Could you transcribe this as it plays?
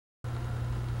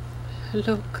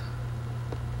Look,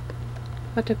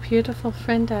 what a beautiful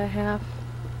friend I have.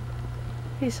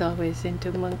 He's always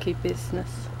into monkey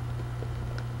business.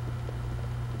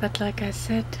 But like I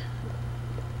said,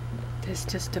 there's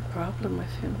just a problem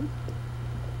with him.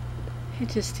 He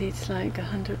just eats like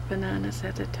 100 bananas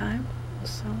at a time or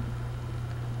so.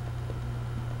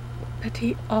 But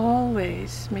he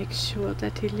always makes sure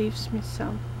that he leaves me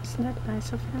some. Isn't that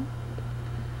nice of him?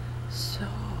 So,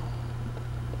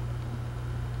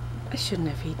 I shouldn't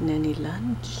have eaten any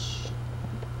lunch.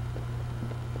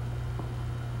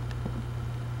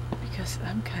 Because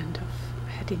I'm kind of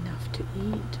had enough to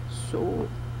eat, so.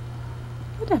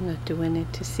 But I'm not doing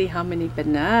it to see how many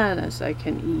bananas I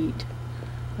can eat.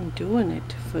 I'm doing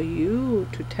it for you,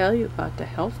 to tell you about the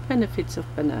health benefits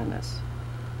of bananas.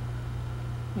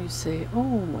 You say,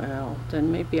 oh well,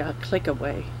 then maybe I'll click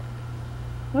away.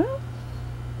 Well,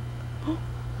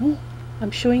 oh,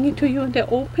 I'm showing it to you in the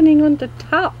opening on the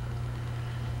top.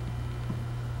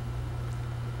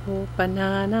 Oh,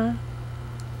 banana.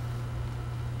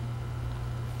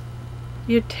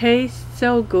 You taste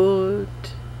so good.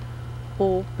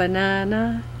 Oh,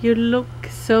 banana, you look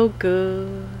so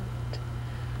good.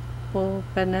 Oh,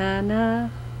 banana,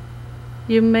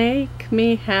 you make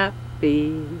me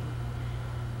happy.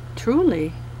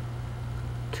 Truly,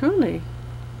 truly,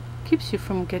 keeps you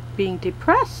from being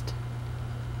depressed.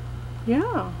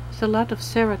 Yeah, there's a lot of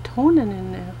serotonin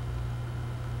in there.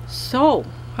 So,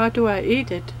 how do I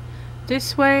eat it?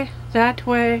 This way, that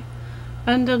way,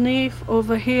 underneath,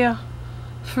 over here,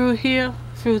 through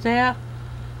there.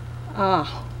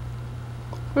 Ah,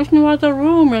 there's no other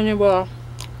room anymore.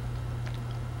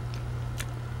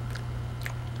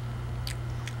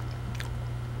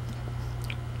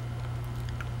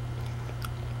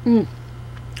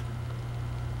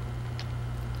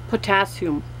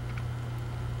 Potassium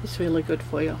is really good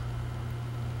for you.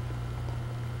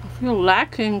 If you're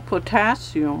lacking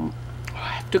potassium, I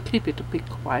have to keep it a bit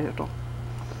quieter.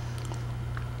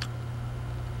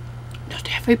 Not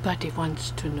everybody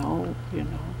wants to know, you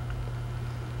know.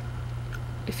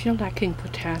 If you're lacking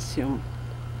potassium,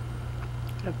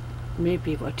 that may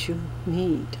be what you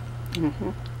need.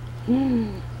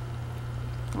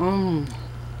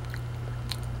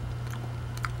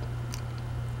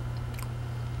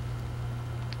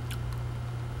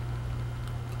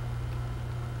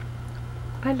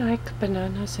 I like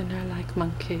bananas and I like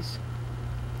monkeys.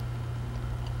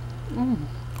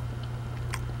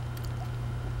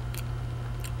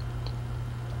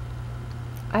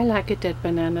 I like it that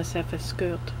bananas have a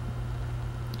skirt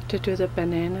to do the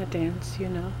banana dance, you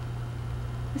know.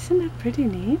 Isn't that pretty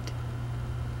neat?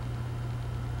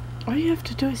 All you have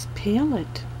to do is peel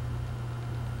it.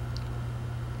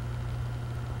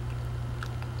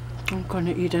 I'm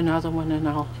gonna eat another one and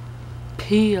I'll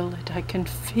peel it. I can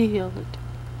feel it.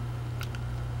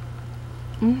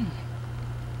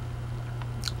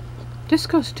 This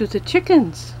goes to the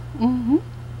chickens.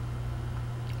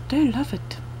 They love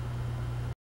it.